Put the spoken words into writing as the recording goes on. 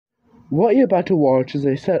What you're about to watch is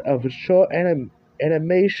a set of short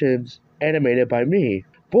animations animated by me,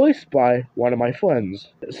 voiced by one of my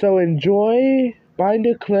friends. So enjoy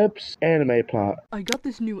Binder Clip's anime plot. I got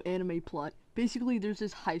this new anime plot. Basically, there's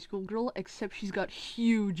this high school girl, except she's got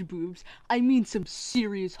huge boobs. I mean some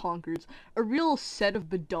serious honkers. A real set of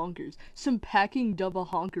badonkers. Some packing dubba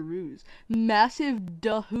honkaroos. Massive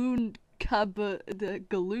dahoon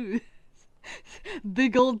kabagaloos.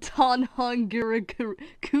 Big old ton hungara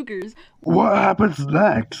cougars. What happens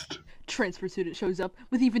next? Transfer student shows up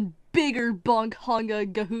with even bigger bonk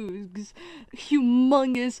hunga gahoogs.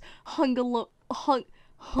 Humongous hungalam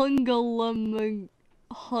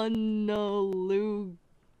Honolulu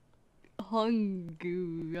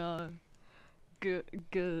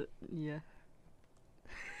yeah.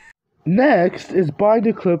 Next is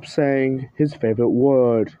Binder Clip saying his favorite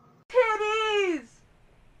word. Titties!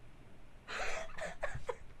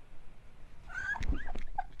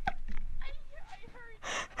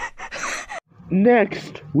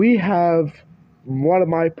 Next, we have one of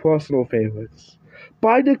my personal favorites,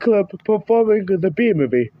 Binder Clip performing the bee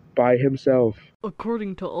movie by himself.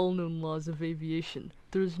 According to all known laws of aviation,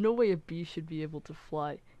 there is no way a bee should be able to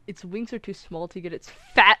fly. Its wings are too small to get its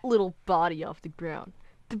fat little body off the ground.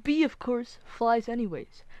 The bee, of course, flies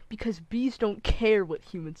anyways, because bees don't care what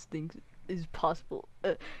humans think is possible.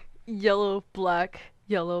 Yellow, black,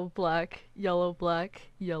 yellow, black, yellow, black,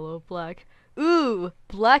 yellow, black. Ooh,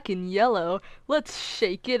 black and yellow. Let's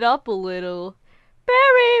shake it up a little.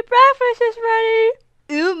 Barry, breakfast is ready.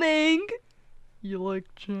 Ooming. You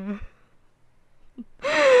like jam?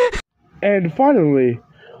 And finally,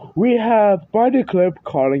 we have Binder Clip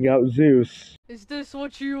calling out Zeus. Is this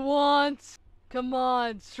what you want? Come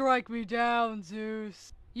on, strike me down,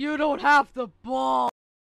 Zeus. You don't have the ball.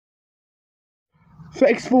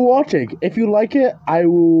 Thanks for watching. If you like it, I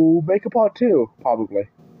will make a part 2, probably.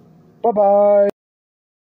 Bye-bye.